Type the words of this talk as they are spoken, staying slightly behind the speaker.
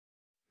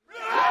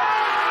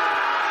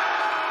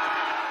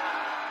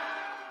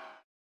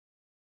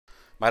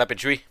Might up in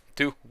 3,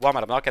 2, 1.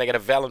 Might up now. Can I get a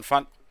Vel in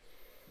front?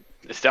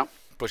 It's down.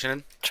 Pushing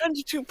in. Trying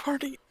to do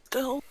party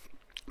still.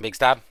 Big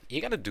stab. You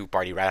gotta do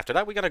party right after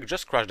that. We gotta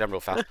just crush them real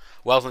fast.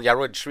 Wells on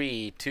Yarrow in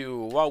 3, 2,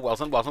 1.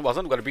 Wells on.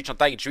 We're gonna breach on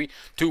Tiger. 3,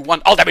 2,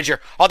 1. All damage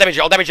here. All damage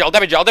here. All damage here. All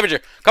damage here. All damage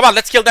here. Come on,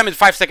 let's kill them in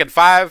 5 seconds.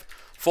 5,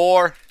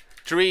 4,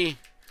 3,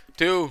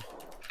 2,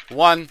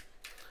 1.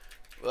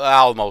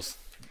 Almost.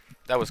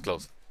 That was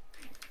close.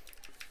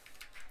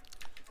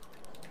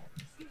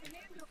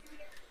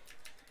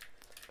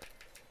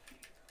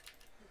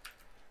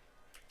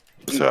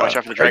 Watch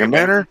out for the Dragon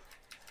Banner.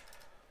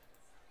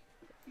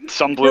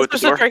 Some blue at the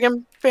door.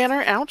 Dragon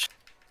Banner. Ouch.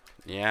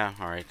 Yeah,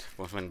 alright.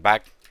 Moving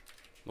back.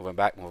 Moving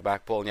back. Moving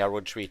back. Pulling Yarrow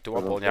in 3, 2,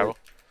 1. Pulling Yarrow.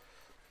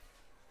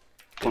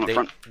 Pulling in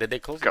front. Did they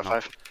close? Got No.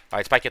 5.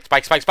 Alright, spike it.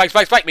 Spike, spike, spike,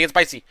 spike, spike. Make it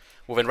spicy.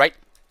 Moving right.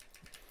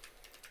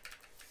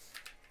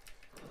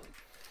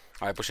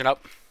 Alright, pushing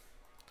up.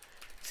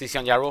 CC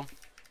on Yarrow.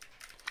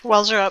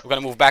 Wells are up. We're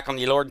gonna move back on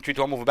the Lord. 3,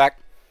 2, 1. Moving back.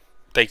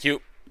 Thank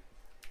you.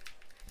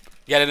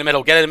 Get in the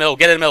middle. Get in the middle.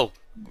 Get in the middle.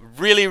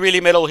 Really, really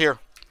middle here.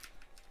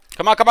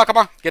 Come on, come on, come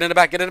on. Get in the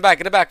back. Get in the back.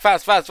 Get in the back.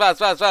 Fast, fast, fast,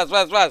 fast, fast,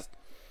 fast, fast.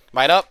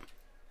 Might up.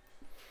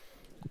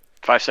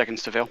 5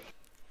 seconds to Veil.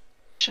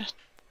 Shit.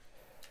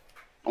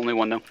 Only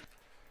 1 though.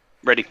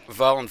 Ready.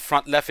 Vel in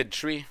front left in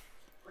 3,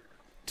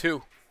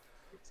 2,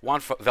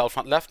 1. Vel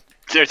front left.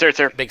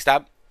 There. Big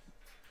stab.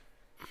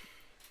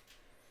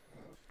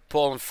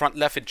 Pull in front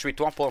left in 3,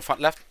 2, 1. Pull in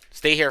front left.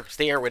 Stay here.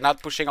 Stay here. We're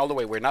not pushing all the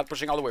way. We're not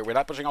pushing all the way. We're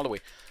not pushing all the way.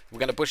 We're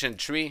gonna push in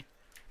 3.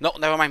 No,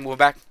 never mind. Move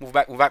back. Move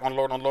back. Move back. On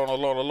Lord. On Lord. On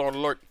Lord. On Lord.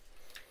 On Lord.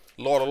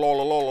 Lord. Lord.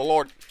 Lord. Lord.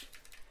 Lord.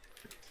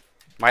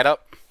 Might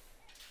up.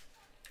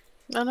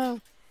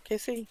 No.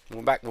 KC.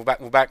 Move back. Move back.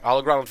 Move back.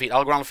 All ground on feet.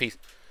 All ground on feet.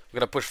 We're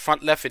gonna push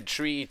front left in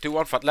 3, 2,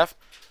 1. Front left.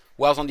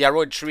 Wells on the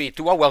arrow in 3,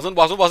 2, 1. Wells on.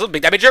 Wells on. Wells on.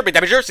 Big damager. Big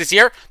damager. CC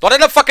here. Don't let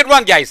them fucking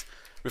run, guys.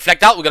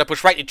 Reflect out. We're gonna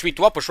push right in 3,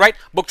 2, 1. Push right.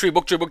 Book 3.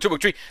 Book 3. Book 3.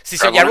 Book 3.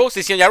 CC on Yarrow.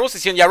 CC on Yarrow.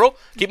 CC on Yarrow.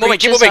 Keep moving.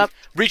 Keep moving.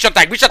 Reach on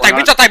tag. Reach on tag.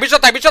 Reach on tag. Reach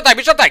on tag. Reach on tag.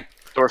 Reach on tag.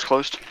 Door's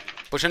closed.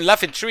 Pushing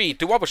left in 3,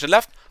 2, 1. Pushing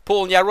left.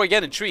 Pull on Yarrow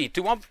again in 3,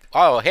 2, 1.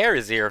 Oh, hair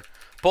is here.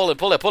 Pull it.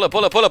 Pull it. Pull it.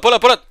 Pull it. Pull it. Pull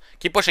it. Pull it.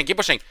 Keep pushing. Keep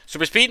pushing.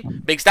 Super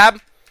speed. Big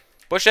stab.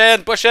 Push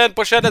in. Push in.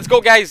 Push in. Let's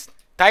go, guys.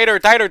 Tighter.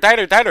 Tighter.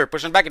 Tighter. Tighter.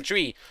 Pushing back in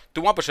 3,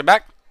 2, 1. Pushing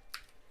back.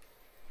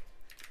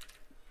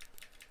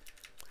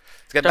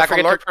 Let's get back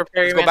on Lord.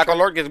 Let's go back on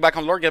Lord. Get back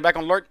on Lord. Get back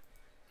on Lord.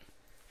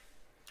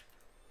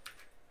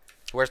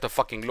 Where's the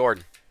fucking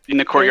Lord? In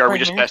the courtyard. We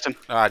just passed him.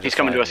 Just He's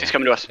coming to us. He's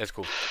coming to us. That's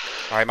cool.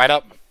 Alright, might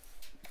up.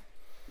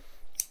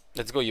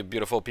 Let's go, you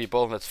beautiful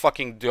people. Let's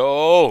fucking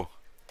go.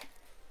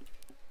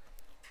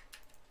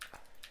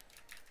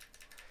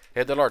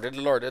 Hit the Lord. Hit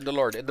the Lord. Hit the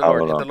Lord. Hit the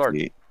Lord. Hit the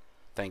Lord.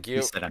 Thank you.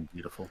 You said I'm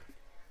beautiful.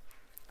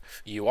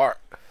 You are.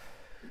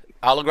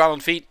 All the ground on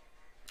feet.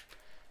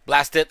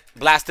 Blast it.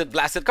 Blast it.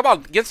 Blast it. Come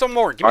on. Get some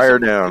more. Give Fire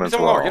me some down. Give me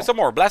some more. Give some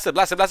more. Blast it.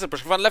 Blast it. Blast it.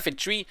 Push front left in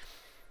 3,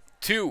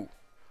 2,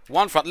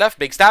 1. Front left.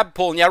 Big stab.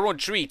 Pull Yarrow in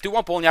 3, 2,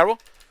 1. Pull Yarrow.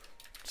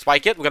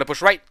 Spike it. We're going to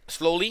push right.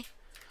 Slowly.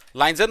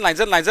 Lines in. Lines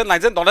in. Lines in.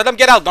 Lines in. Don't let them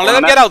get out. Don't let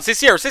them get out. Sis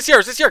here. Sis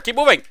here. Sis here. Keep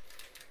moving.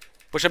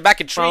 Push it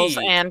back in 3, Wells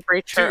and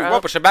 2,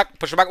 1. Push it back.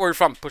 Push it back where you're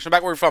from. Push it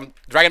back where you're from.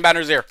 Dragon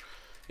Banner's here.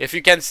 If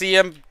you can see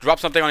him, drop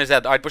something on his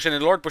head. Alright, push in the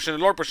Lord. Push in the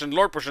Lord. Push in the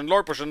Lord. Push in the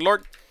Lord. Push in the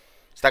Lord.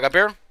 Stack up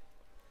here.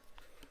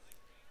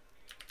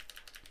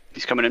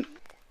 He's coming in.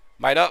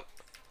 Might up.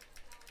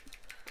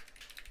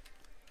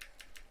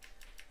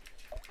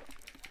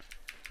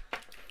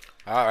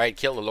 Alright,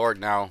 kill the Lord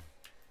now.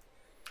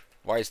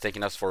 Why is it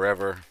taking us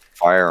forever?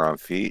 Fire on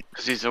feet.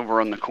 Because he's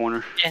over on the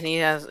corner. And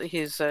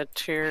he's a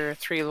tier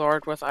 3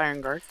 Lord with Iron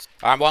Guards.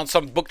 I want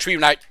some book 3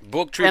 night.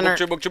 Book 3, book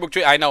 3, book 3, book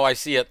 3. I know, I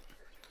see it.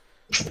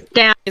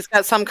 Damn. He's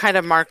got some kind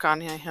of mark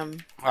on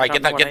him. Alright,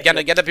 get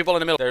the people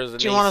in the middle. There's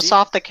Do you want us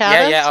off the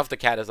caddis? Yeah, off the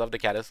caddis, off the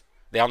caddis.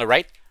 They on the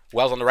right.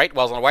 Wells on the right,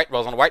 Wells on the right,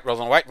 Wells on the right, Wells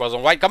on the right, Wells on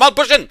the right. Come on,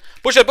 push in!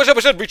 Push it, push it,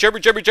 push it! Breach here,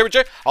 breach here, breach here, breach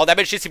here. All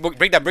damage, CC,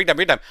 bring them, bring them,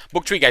 bring them.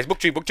 Book 3, guys, book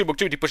 3, book 2, book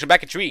 2. Push it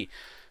back in 3,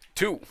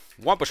 2,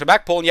 1. Push it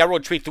back, pull in Yarrow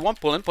in 3, 2, 1.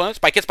 Pull in,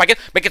 spike it, make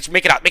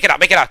it out, make it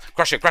out, make it out.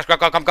 Crush it, crush, come,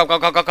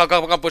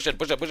 push it,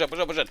 push it, push it, push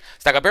it, push it.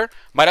 Stack up here,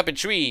 might up in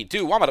 3,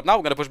 2, 1. Might up now,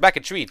 we're gonna push back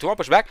in 3, 2, 1.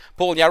 Push back,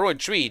 pull in Yarrow in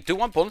 3, 2,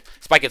 1. Pull,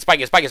 spike it, spike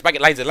it, spike it, spike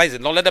it. Lines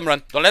in, don't let them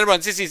run, don't let them run.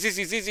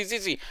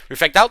 CC.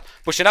 Reflect out,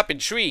 push it up in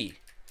 3,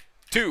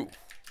 2,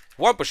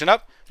 1. Pushing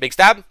up, big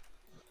stab.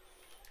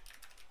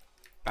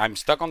 I'm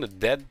stuck on the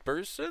dead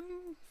person.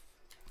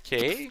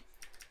 Okay.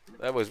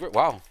 That was weird.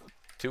 Wow.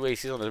 2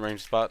 ACs on the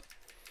range spot.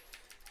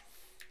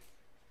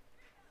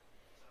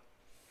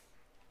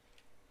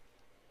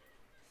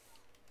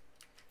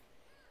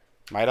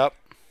 Might up.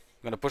 I'm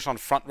going to push on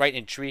front right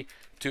in 3,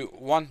 2,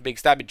 1. Big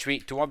stab in 3,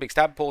 2, 1. Big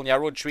stab. Pull in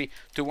Yarrow in 3,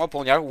 2, 1.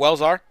 Pull in Yarrow.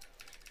 Wells are.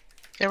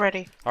 Get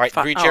ready. Alright,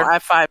 breach here. I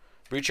have 5.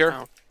 Breach here.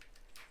 Oh.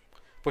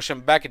 Push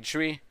him back in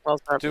 3,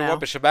 Wells 2, 1.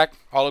 Push him back.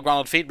 All the ground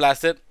on feet.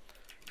 Blast it.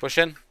 Push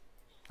in.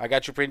 I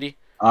got you, Prindy.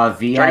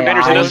 VII. Dragon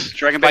Banner's in us.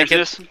 Dragon Banner's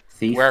in us.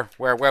 Thief. Where? He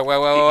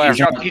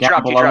dropped.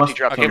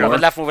 Okay, move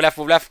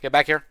left. Get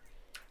back here.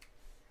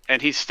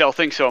 And he's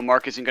stealthing, so a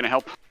mark isn't going to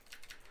help.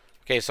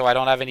 Okay, so I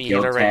don't have any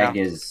healer right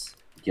now.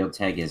 Guild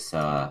tag is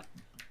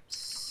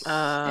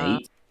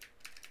 8.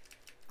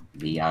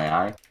 VII.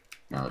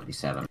 No, it'd be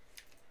 7.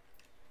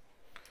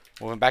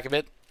 Moving back a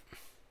bit.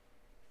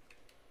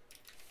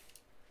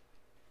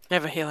 I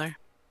have a healer.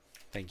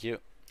 Thank you.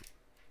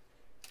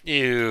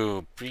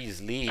 Ew,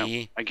 please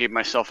leave. I gave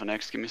myself an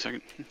X. Give me a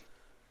second.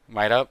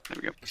 Might up. There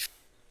we go.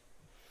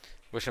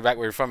 Pushing back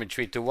where you're from in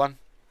 3, 2, 1.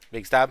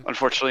 Big stab.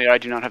 Unfortunately, I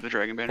do not have the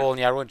Dragon Banner. Pull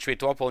arrow in 3,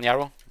 2, 1. Pull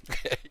arrow.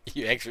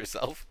 You X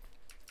yourself.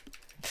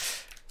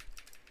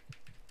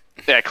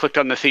 Yeah, I clicked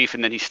on the thief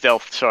and then he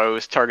stealthed, so I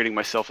was targeting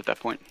myself at that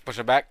point.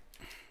 Pushing back.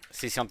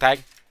 CC on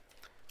tag.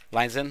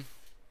 Lines in.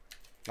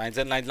 Lines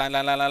in.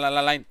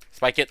 Line.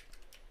 Spike it.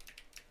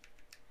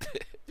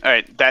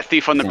 Alright, that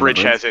thief on the He's on the bridge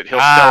bridge. has it. He'll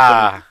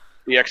stealth and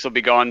the X will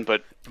be gone,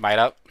 but Might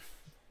up.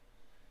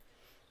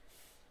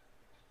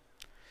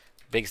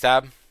 Big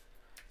stab.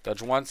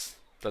 Dodge once.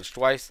 Dodge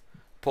twice.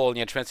 Pull in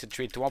your entrance in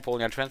 3, 2, 1. Pull in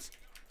your entrance.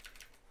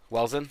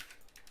 Wells in.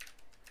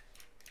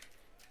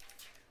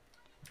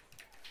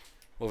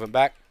 Moving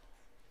back.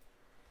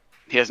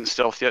 he hasn't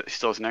stealthed yet. He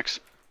still has an X.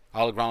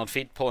 All the ground on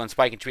feet. Pull and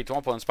spike in 3, 2,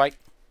 1. Pull and spike.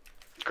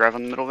 Grab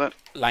on the middle of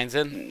that. Lines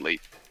in. And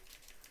late.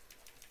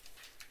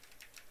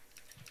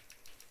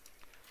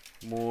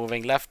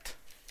 Moving left.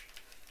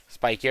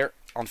 Spike here.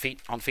 On feet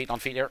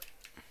here.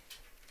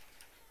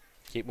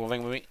 Keep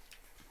moving with me.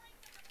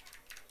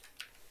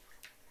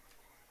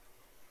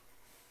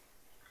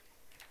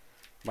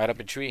 Might up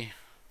in 3,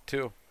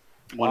 2,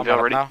 One might Veil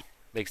up ready. now.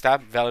 Big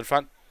stab. Veil in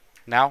front.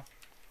 Now.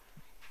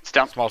 It's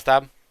down. Small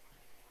stab.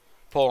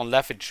 Pull on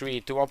left in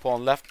 3, 2, 1. Pull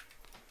on left.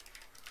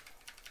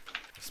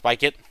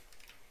 Spike it.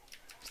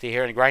 Stay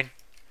here and grind.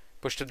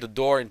 Push to the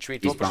door in 3,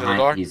 2, He's 1. Push to the behind.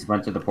 door. He's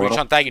run to the Reach portal.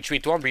 on tag in 3,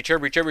 2, 1.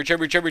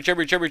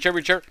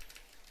 Breacher.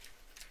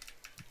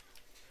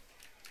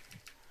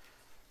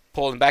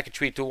 Pulling back in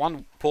 3, 2,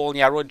 1.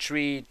 Pulling arrow in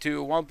 3,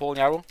 2, 1. Pulling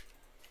arrow.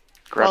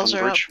 Grab on Wells the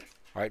are bridge.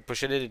 Alright,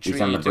 push it in He's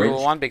 3, on the 2, bridge.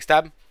 1. Big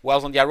stab.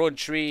 Wells on the arrow in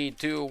 3,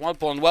 2, 1.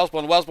 Pulling Wells.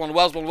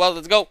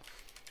 Let's go.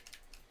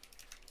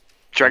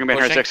 Dragon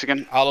Banner has Pushing. X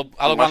again. Hollow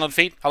On ground on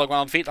feet. Hollow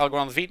ground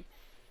on feet.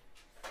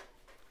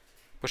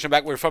 Pushing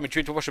back where you're from in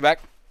 3, 2, push it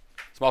back.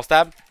 Small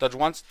stab. Dodge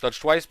once. Dodge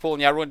twice. Pull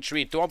the arrow in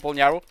 3, 2, 1. Pull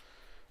the arrow.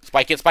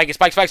 Spike it.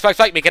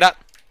 Spike. Make it up.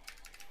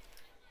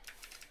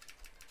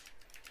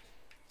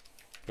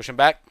 Pushing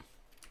back.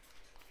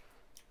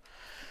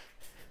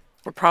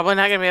 We're probably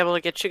not gonna be able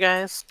to get you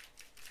guys.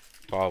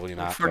 Probably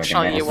not.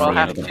 Unfortunately, you Dragon will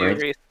Banner's have to on the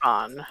bridge.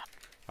 respawn.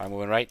 I'm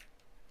moving right.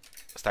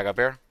 Stack up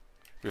here.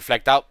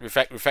 Reflect out.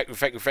 Reflect.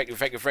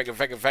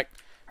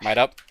 Might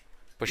up.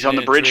 Push He's on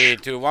the bridge. 3,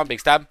 2, 1. Big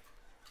stab.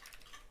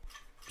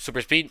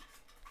 Super speed.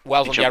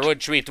 Wells He on the jumped. arrow.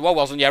 3, 2, 1.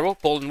 Wells on the arrow.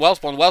 Pulling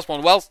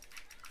Wells.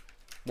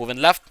 Moving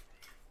left.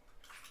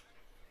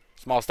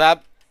 Small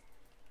stab.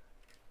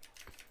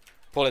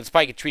 Pulling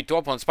spike at 3, 2,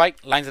 1. Pulling spike.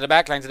 Lines in the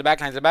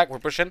back. We're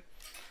pushing.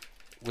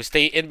 We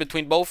stay in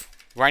between both.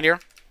 Right here.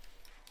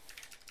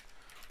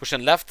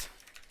 Pushing left.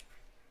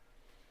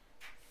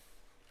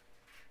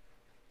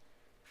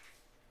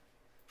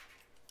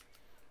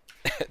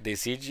 They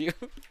siege you.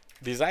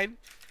 Design.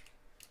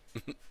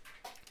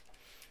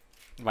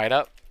 Might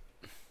up.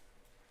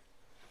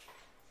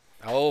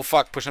 Oh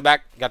fuck. Pushing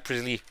back. Got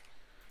Prisley.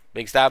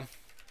 Big stab.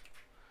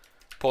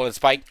 Pulling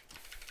spike.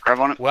 Grab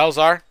on it. Wells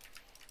are.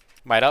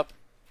 Might up.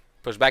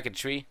 Push back in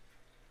 3,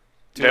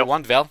 2, Veil.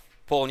 1. Veil.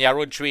 Pulling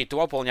arrow in 3, 2,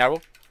 1. Pulling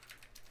arrow.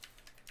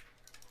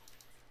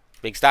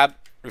 Big stab.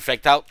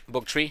 Reflect out.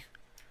 Book 3.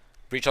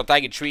 Breach on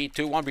tag in 3,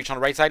 2, 1. Breach on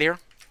the right side here.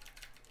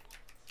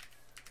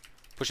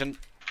 Pushing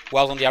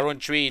Wells on the arrow in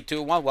 3,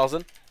 2, 1. Wells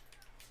in.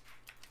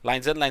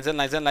 Lines in.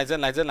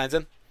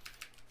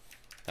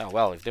 Oh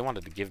well, if they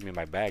wanted to give me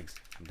my bags,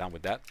 I'm down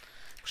with that.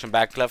 Pushing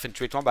back left in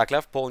 3, 2, 1. Back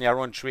left. Pulling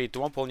arrow in 3, 2,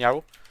 1. Pulling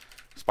arrow.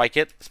 Spike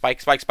it.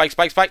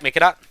 Spike. Make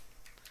it out.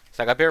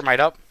 Stack up here.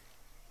 Might up.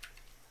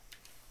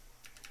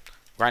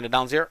 Grind the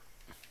downs here.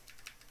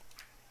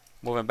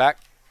 Moving back.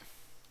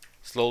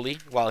 Slowly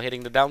while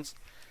hitting the downs.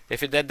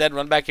 If you're dead,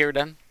 run back here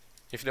then.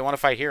 If they want to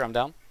fight here, I'm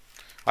down.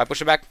 Alright,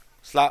 push it back.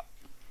 Slap.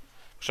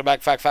 Push it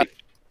back. Fat.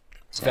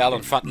 Val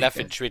in front left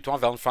in 3, 2, 1.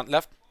 Val in front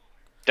left.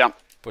 Down.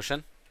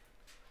 Pushing.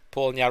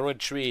 Pulling the arrow in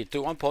 3,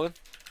 2, 1. Pulling.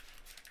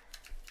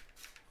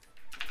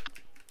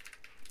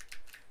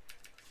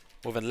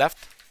 Moving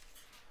left.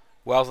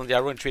 Wells on the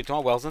arrow in 3, 2,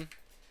 1. Wells in.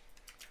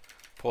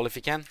 Pull if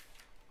you can.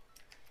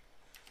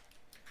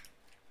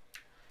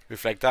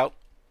 Reflect out.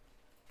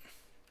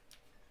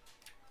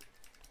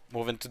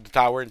 Moving to the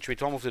tower in 3,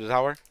 2, 1. Move to the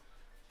tower.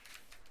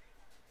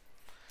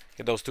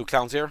 Get those 2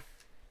 clowns here.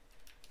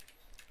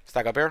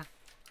 Stack up here.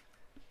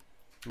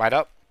 Might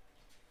up.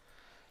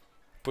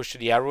 Push to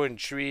the arrow in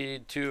 3,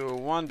 2,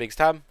 1. Big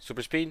stab.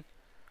 Super speed.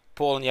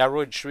 Pull on the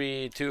arrow in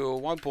 3, 2,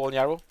 1. Pull on the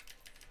arrow.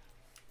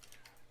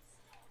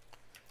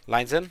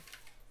 Lines in.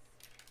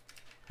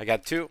 I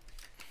got 2.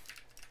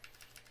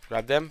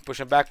 Grab them. Push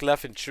them back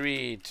left in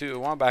 3, 2,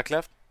 1. Back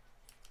left.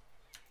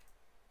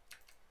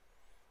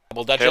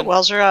 Double dodge.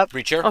 Wells are up.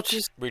 Breacher. Oh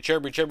jeez.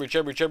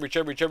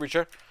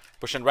 Breacher.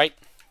 Pushing right.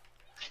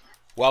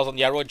 Wells on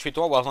the arrow in 3, 2,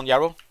 1. Wells on the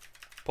arrow.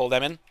 Pull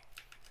them in.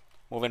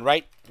 Moving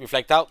right.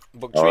 Reflect out.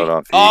 Book 3. Hold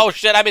on, Oh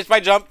shit, I missed my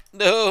jump.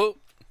 No.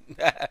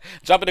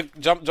 Jump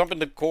in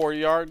the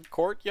courtyard.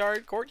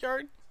 Courtyard.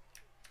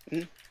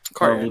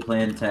 Horribly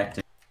planned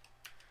tactic.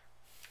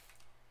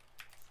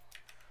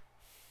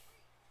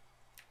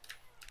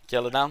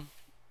 Kill it down.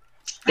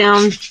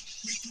 Down.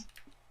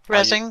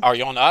 Resing. Are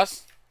you on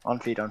us? On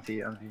feet, on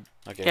feet.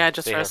 Okay. Yeah, I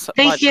just stay here. rest.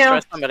 Thank well, I just you.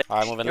 rest somebody.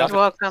 Alright, moving You're left.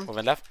 welcome.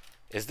 Moving left.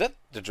 Is that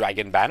the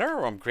dragon banner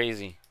or I'm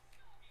crazy?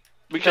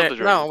 We killed the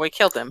No, dragon. we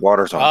killed him.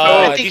 Water's on Oh,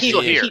 fire. I I think see.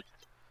 Still here.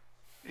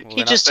 he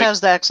Moving just up.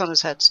 has the X on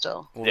his head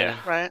still, Moving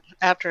Yeah. in. right?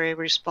 After he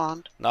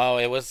respawned. No,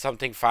 it was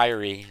something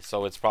fiery,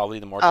 so it's probably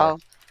the mortar. Oh.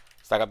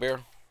 Stack up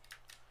here.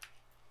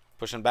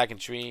 Pushing back in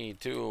 3,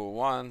 2,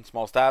 1.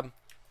 Small stab.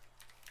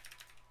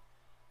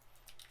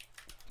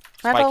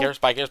 Spike Rebel. here,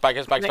 spike here, spike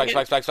here, spike, spike,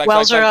 spike, spike, spike,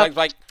 Wells spike, are spike, up.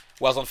 spike.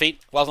 Wells on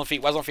feet, wells on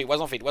feet, wells on feet,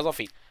 wells on feet, wells on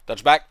feet.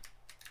 Dutch back.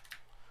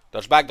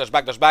 Dutch back, Dutch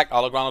back, Dutch back.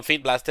 All ground on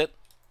feet, blast it.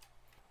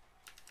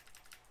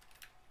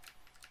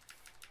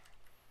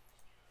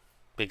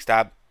 Big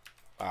stab.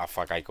 Ah,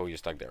 fuck, Aiko, you're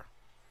stuck there.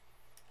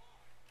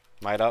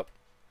 Might up.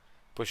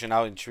 Pushing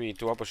out in 3,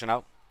 2, 1, pushing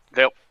out.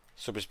 Yep.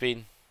 Super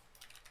speed.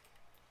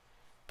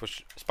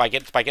 Push, spike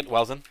it,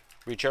 Wells in.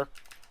 Reach here.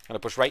 Gonna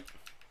push right.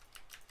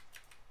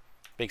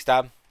 Big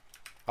stab.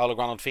 All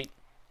ground on feet.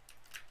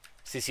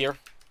 CC here.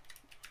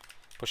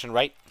 Pushing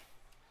right.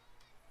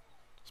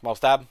 Small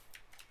stab.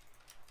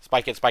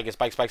 Spike it, spike,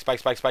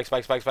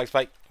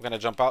 spike. We're gonna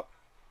jump out.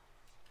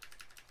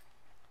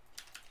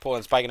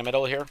 Pulling spike in the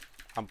middle here.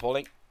 I'm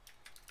pulling.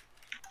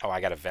 Oh, I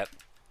got a vet.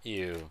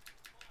 You.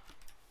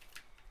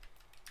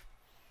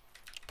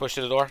 Push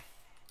to the door.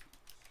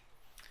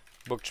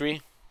 Book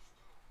tree.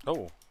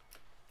 Oh.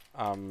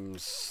 I'm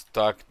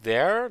stuck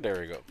there. There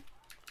we go.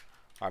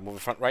 Alright, moving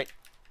front right.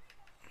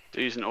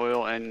 They're using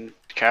oil and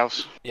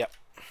cows. Yep.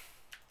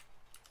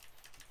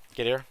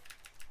 Get here.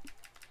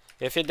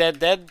 If you're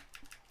dead,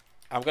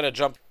 I'm gonna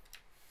jump.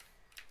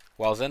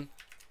 Wells in.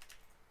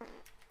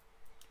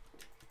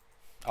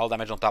 All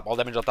damage on top, all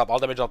damage on top, all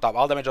damage on top,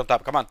 all damage on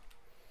top. Come on.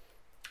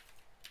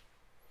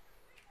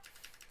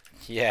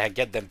 Yeah,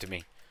 get them to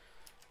me.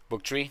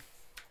 Book tree.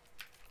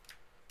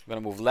 I'm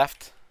gonna move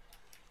left.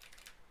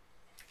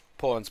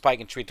 Pull and spike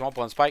in 3, 2, 1,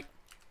 pull and spike.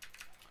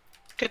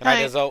 Good Good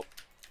night, night. Izzo.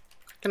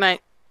 Good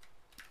night.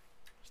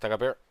 Stuck up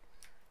here.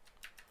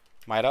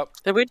 Might up.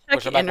 Did we check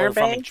Push him back inner where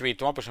from bay? in 3,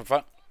 2, 1, push him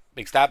front.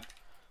 Big stab.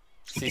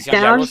 CC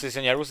Down. on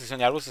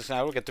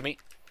Yaru, get to me.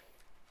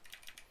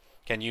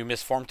 Can you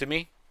misform to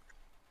me?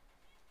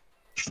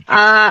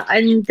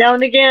 I'm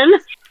down again.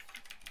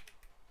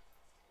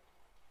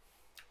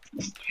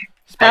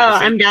 Spike Oh, the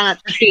feet. I'm down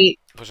at the feet.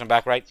 Push him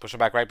back right, push him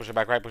back right, push him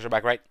back right, push him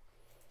back right.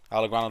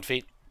 All the ground on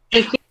feet.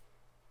 Thank you.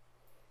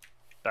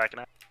 Backing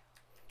up.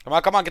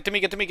 Come on, get to me.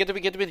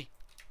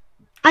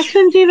 I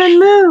couldn't even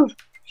move.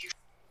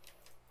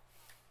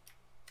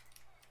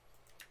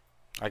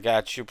 I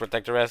got you,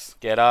 Protectoress.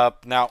 Get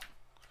up now.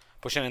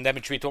 Pushing in them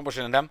in 3, 2, 1,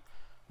 pushing in them.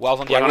 Wells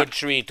on the Pull on road, it.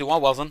 3, 2,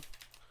 1, Wells on.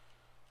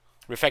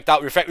 Reflect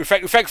out,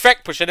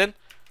 reflect. Push it in.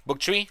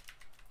 Book 3.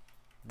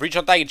 Breach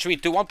on tag in 3,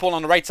 2, 1. Pull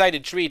on the right side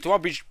in 3, 2,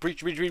 1. Breach.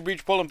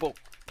 Pull and pull.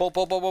 Pull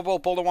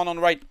the one on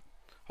the right.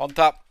 On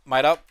top.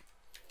 Might up.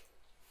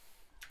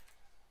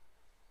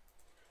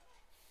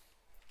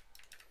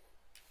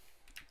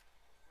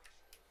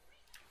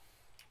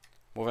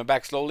 Moving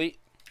back slowly.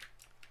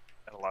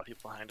 Got a lot of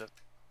people behind it.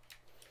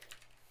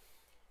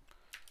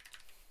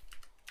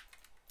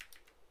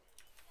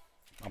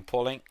 I'm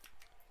pulling.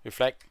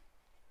 Reflect.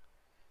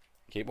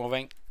 Keep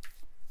moving.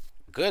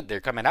 Good, they're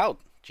coming out.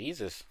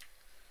 Jesus.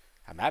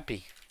 I'm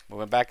happy.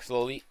 Moving back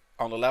slowly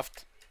on the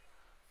left.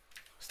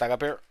 Stack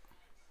up here.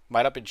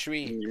 Might up in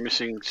 3, You're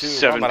missing 2,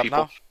 7 1. Might people.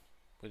 up now.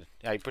 Good.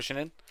 Yeah, you pushing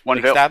in. One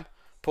Big hill. stab.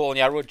 Pull on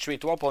Yarrow. 3,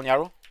 2, 1. Pull on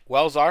Yarrow.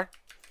 Wells are.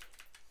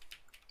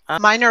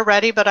 Mine are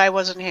ready, but I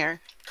wasn't here.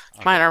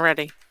 Mine are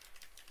ready.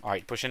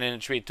 Alright, pushing in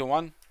 3, 2,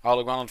 1. All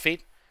the ground on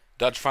feet.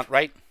 Dodge front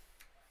right.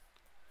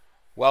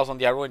 Wells on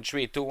the arrow in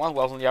 3, 2, 1.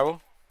 Wells on the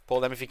arrow. Pull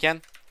them if you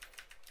can.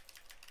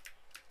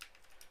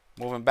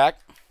 Moving back.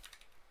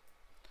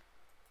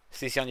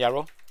 CC on the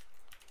arrow.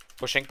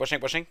 Pushing.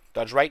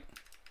 Dodge right.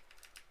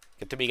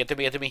 Get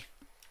to me.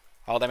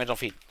 All damage on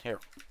feet. Here.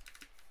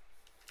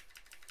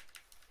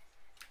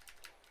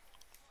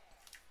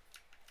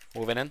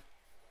 Moving in.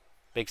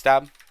 Big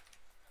stab.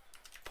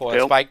 Pull and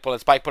Bill.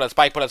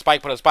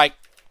 spike.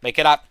 Make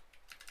it up.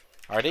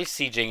 Are they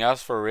sieging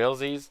us for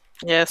realsies?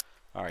 Yes.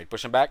 Alright,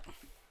 pushing back.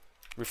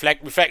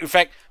 Reflect.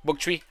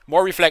 Book 3.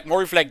 More reflect.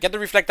 Get the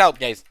reflect out,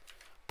 guys.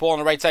 Pull on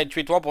the right side.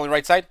 3, 2, 1. Pull on the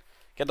right side.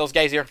 Get those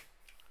guys here.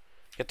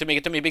 Get to me.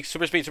 Big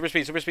super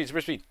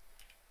speed.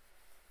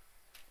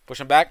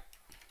 Pushing back.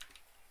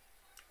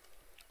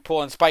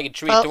 Pull and spike in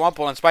 3, 2, 1.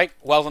 Pull and spike.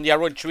 Wells on the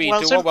arrow in 3,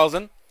 2, 1. Wells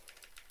in.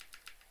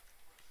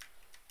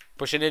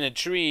 Pushing in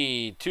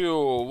 3,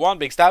 2, 1.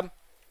 Big stab.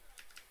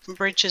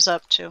 Breach is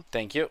up too.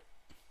 Thank you.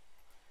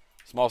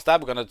 Small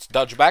stab. We're gonna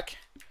dodge back.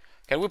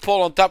 Can we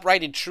pull on top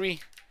right in 3,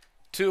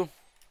 2,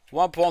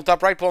 1? Pull on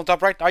top right.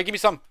 Alright, give me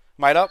some.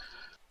 Might up.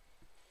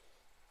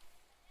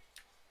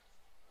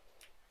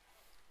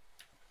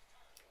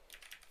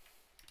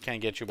 Can't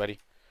get you, buddy.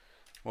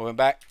 Moving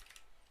back.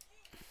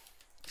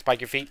 Spike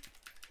your feet.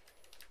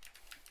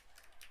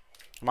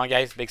 Come on,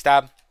 guys. Big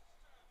stab.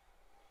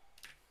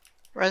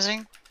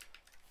 Resing.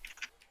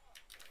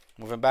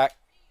 Moving back.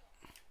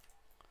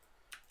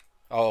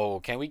 Oh,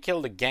 can we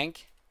kill the gank?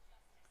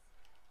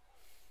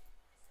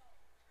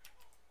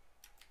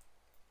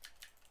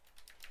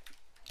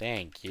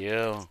 Thank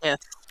you. Yes.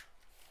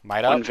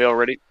 Might One up. veil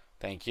ready.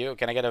 Thank you.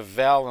 Can I get a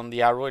Vel on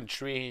the arrow in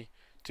 3,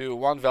 2,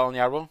 1? Vel on the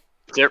arrow.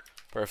 There.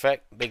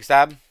 Perfect. Big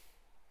stab.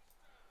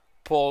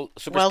 Pull.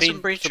 Super Wells speed.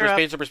 and Breacher Super up.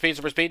 speed. Super speed.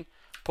 Super speed.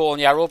 Pull on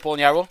the arrow. Pull on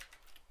the arrow.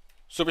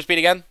 Super speed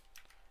again.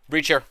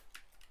 Breacher.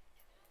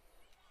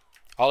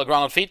 All the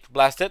ground on feet.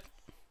 Blast it.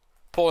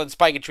 Pull and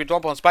spike in 3, 2,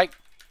 1. Pull and spike.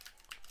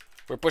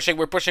 We're pushing.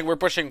 We're pushing. We're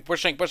pushing.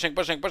 Pushing. Pushing.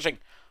 Pushing. Pushing.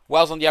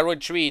 Wells on the arrow in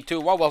 3,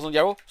 2, 1. Wells on the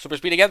arrow. Super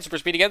speed again. Super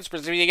speed again. Super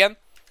speed again.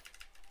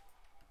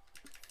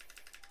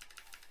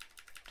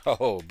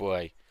 Oh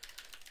boy.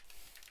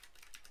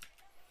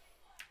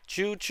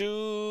 Choo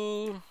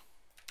choo.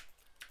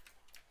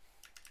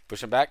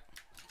 Push him back.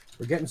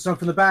 We're getting some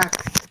from the back.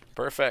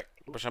 Perfect.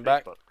 Push him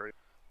back. But great.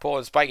 Pull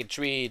and spike in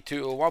 3,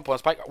 2, 1. Pull and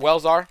spike.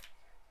 Wells are.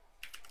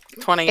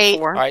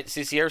 24. Alright,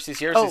 CC here, CC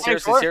here, Oh, CC here,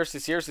 thank God. CC here,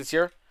 CC here, CC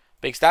here.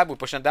 Big stab. We're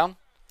pushing down.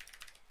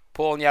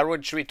 Pull on the arrow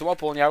in 3, 2, 1.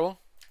 Pull on the arrow.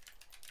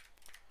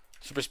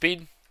 Super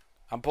speed.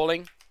 I'm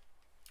pulling.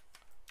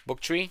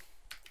 Book 3.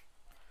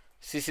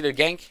 CC the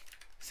gank.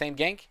 Same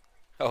gank.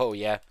 Oh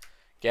yeah.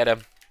 Get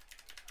him.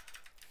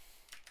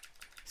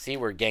 See,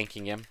 we're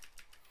ganking him.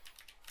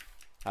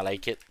 I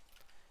like it.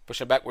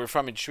 Push him back. We're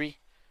from in 3,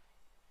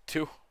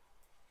 2,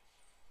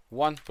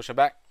 1. Push him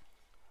back.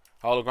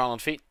 All the ground on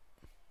feet.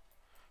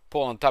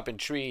 Pull on top in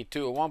 3,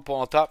 2, 1. Pull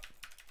on top.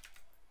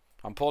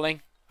 I'm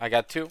pulling. I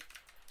got 2.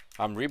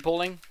 I'm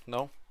re-pulling.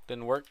 No,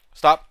 didn't work.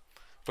 Stop.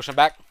 Push him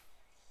back.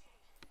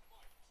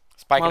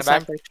 Spike in the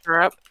back.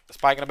 Breacher up.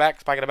 Spike in the back.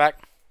 Spike in the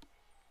back.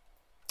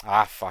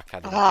 Ah, fuck. I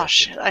didn't Oh get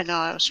shit! it. I know.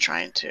 I was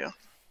trying to.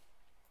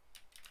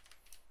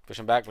 Push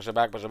him back. Push him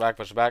back. Push him back.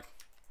 Push him back.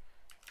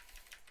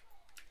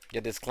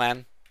 Get this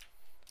clan.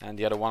 And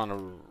the other one on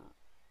the...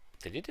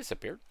 Did he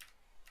disappear?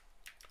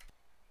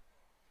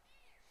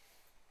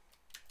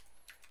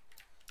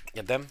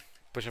 Get them.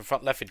 Push in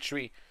front left in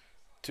 3,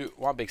 2,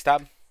 1. Big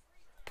stab.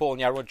 Pull on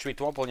the arrow in 3,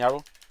 2, 1. Pull on the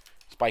arrow.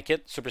 Spike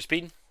it. Super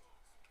speed.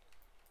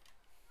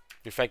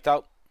 Reflect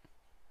out.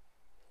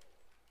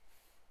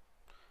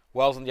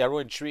 Wells on the arrow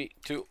in 3,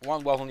 2,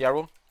 1. Wells on the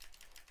arrow.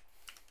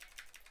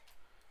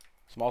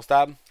 Small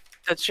stab.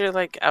 That's your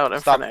like out in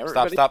Stop, front of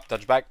stop, everybody. stop.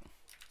 Touch back.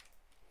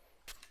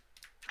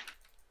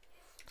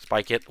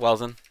 Spike it.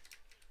 Wells in.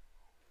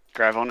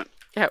 Grab on it.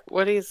 Yeah,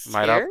 Woody's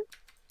Might up. here.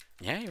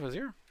 Yeah, he was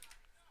here.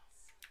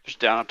 Just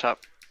down up top.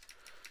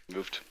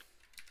 Moved.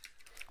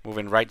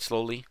 Moving right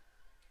slowly.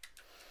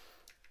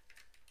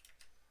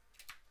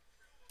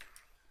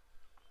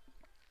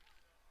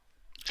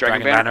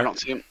 Dragon Dragon Banner. Banner. I don't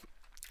see him.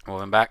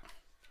 Moving back.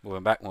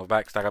 Moving back. Moving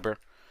back. Stack up here.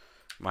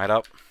 Might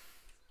up.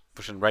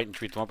 Pushing right in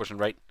 3, 2, 1. Pushing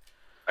right.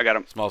 I got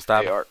him. Small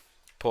stab. AR.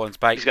 Pull and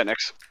spike. He's got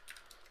next.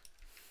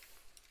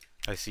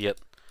 I see it.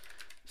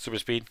 Super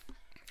speed.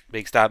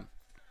 Big stab.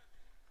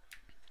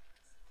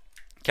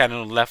 Cannon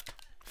on the left.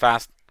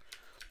 Fast.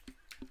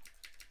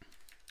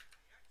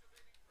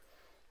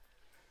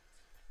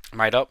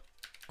 Might up.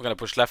 We're gonna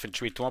push left in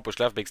 3, 2, 1. Push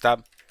left. Big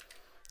stab.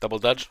 Double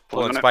dodge. Pull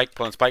Pulling and it. spike.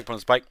 Pull and spike. Pull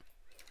and spike.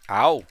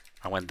 Ow.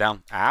 I went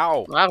down.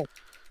 Ow. Wow.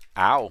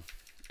 Ow.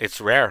 It's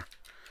rare.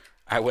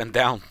 I went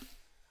down.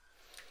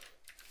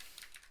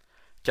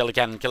 Kill the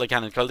cannon. Kill the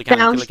cannon. Kill the cannon.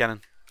 Down. Kill the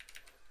cannon.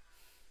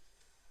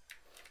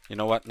 You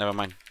know what? Never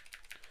mind.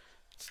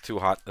 It's too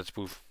hot. Let's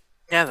move.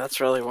 Yeah, that's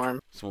really warm.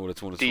 Smooth.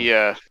 Let's move. Let's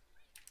move.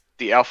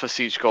 The Alpha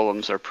Siege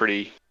Golems are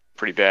pretty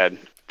bad.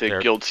 The They're-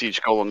 Guild Siege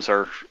Golems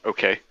are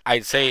okay.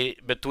 I'd say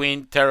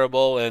between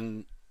terrible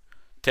and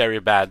Terry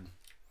bad.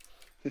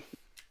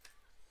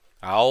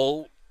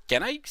 Oh,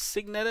 can I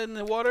signet in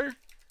the water?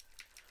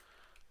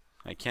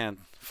 I can't.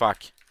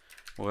 Fuck.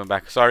 Moving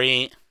back.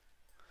 Sorry.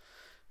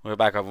 Move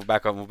back up. Move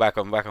back up. Move back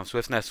up. Move back up.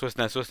 Swiftness.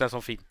 Swiftness. Swiftness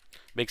on feet.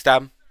 Big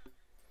stab.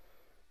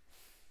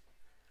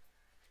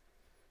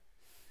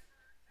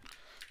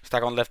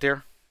 Stack on left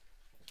here.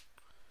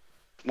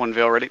 One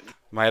veil ready.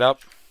 Might up.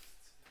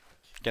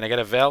 Can I get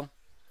a veil?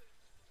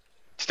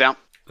 It's down.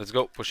 Let's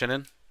go. Pushing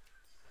in.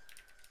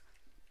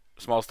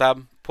 Small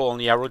stab. Pull on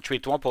the arrow. 3,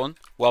 2, 1. Pulling.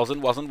 Wells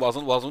in. Wells in. Wells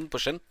in. Wells in.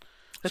 Push in.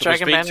 The Super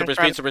Dragon speed. Banner Super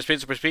front. speed. Super speed.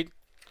 Super speed.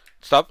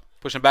 Stop.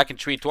 Pushing back in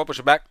 3, 2, 1. Push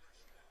it back.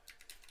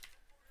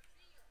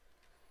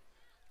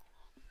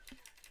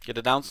 Get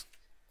the downs.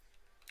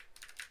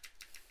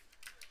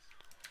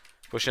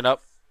 Pushing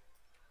up.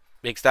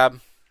 Big stab.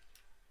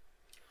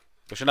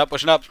 Pushing up.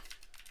 Pushing up.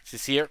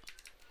 CC here.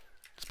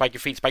 Spike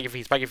your feet. Spike your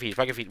feet. Spike your feet.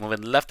 Spike your feet.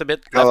 Moving left a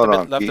bit. Left a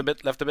bit. Left a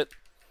bit. Left a bit.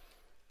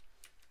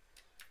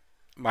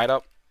 Might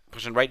up.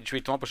 Pushing right.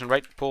 3, 2, 1. Pushing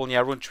right. Pull in the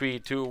arrow. 3,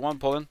 2, 1.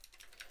 Pulling.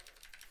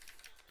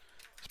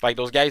 Spike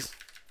those guys.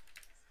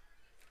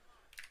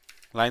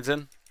 Lines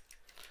in.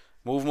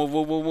 Move, move,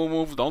 move, move, move,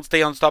 move. Don't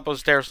stay on top of the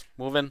stairs.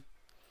 Move in.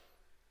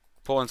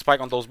 Pull and spike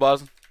on those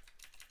buzz.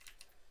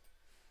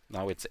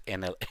 No, it's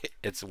NL.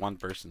 It's one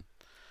person.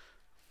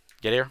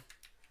 Get here.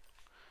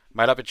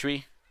 Might up at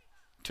 3,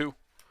 2,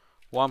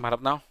 1. Might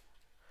up now.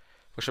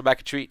 Push her back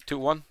in 3, 2,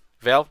 1.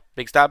 Veil,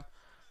 big stab.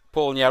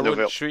 Pull Nyaru No in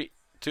veil. 3,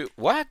 2.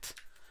 What?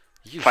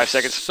 You 5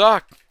 seconds.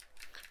 suck.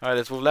 Alright,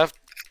 let's move left.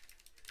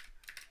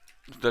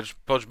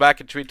 Push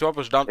back in 3, 2, 1.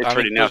 Push down. It's I mean,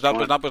 ready now, push down,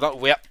 come push down,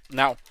 push down. Yep,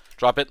 now.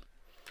 Drop it.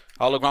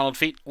 Hollow ground on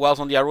feet. Wells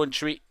on the arrow in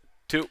 3,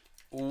 2,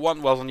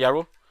 1. Wells on the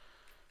arrow.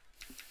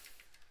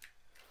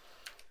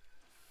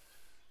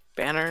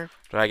 Banner.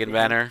 Dragon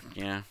banner.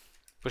 Yeah.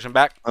 Push him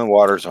back. And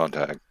Waters on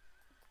tag.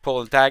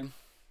 Pull and tag.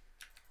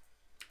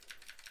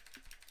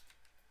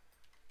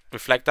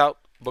 Reflect out.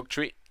 Book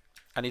tree.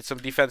 I need some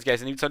defense,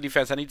 guys. I need some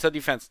defense. I need some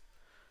defense.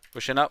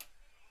 Pushing up.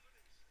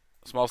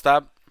 Small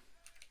stab.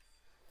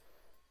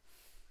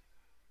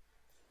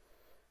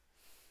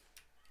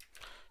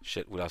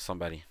 Shit, we lost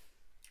somebody.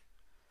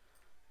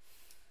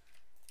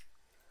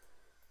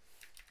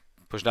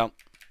 Push down.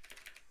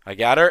 I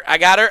got her. I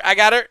got her. I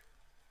got her.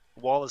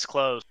 Wall is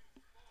closed.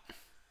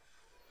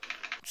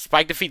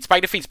 Spike the feet.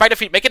 Spike the feet. Spike the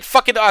feet. Make it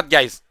fucking odd,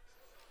 guys.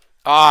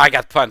 Oh, I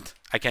got punt.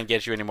 I can't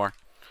get you anymore.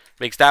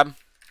 Big stab.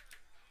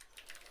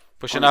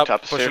 Pushing On the up.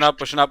 top of Pushing stairs. up.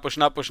 Pushing up.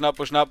 Pushing up. Pushing up.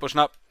 Pushing up. Pushing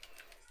up.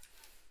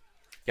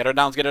 Get her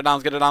down. Get her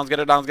down. Get her down. Get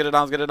her down. Get her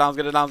down. Get her down.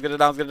 Get her down. Get her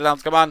down. Get her down.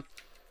 Come on.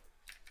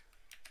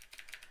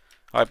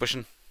 All right,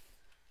 pushing.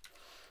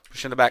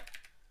 Pushing the back.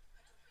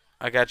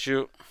 I got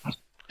you.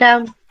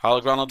 Down.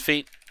 Hollow ground on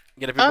feet.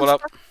 Get the people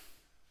up.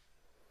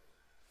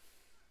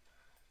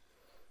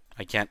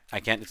 I can't.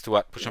 It's too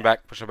hot. Push him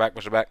back. Push him back.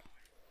 Push him back.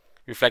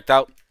 Reflect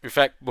out.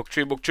 Reflect. Book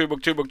tree. Book tree.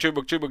 Book tree. Book tree.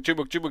 Book tree. Book tree.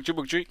 Book tree. Book tree.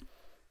 Book tree.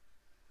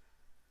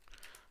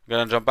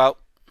 Gonna jump out.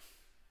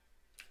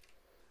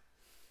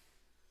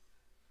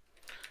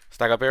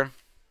 Stack up here.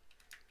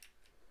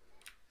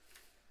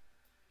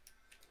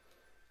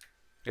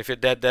 If you're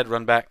dead,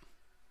 run back.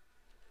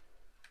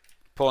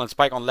 Pull and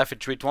spike on left in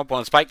 3, 2, 1. Pull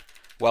and spike.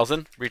 Wells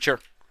in. Reach her.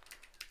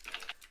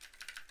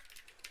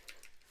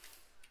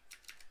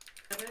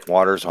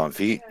 Waters on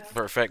feet.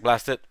 Perfect.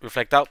 Blast it.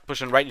 Reflect out.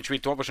 Pushing right in 3,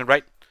 2, 1. Pushing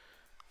right.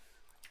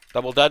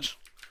 Double dodge.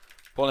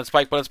 Pull and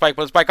spike. Pull and spike.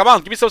 Pull and spike. Come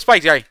on. Give me some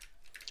spikes, Gary.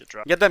 Get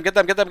dropped. Get them. Get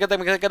them. Get them. Get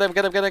them. Get them. Get them.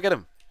 Get them. Get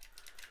them.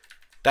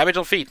 Damage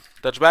on feet.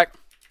 Dodge back.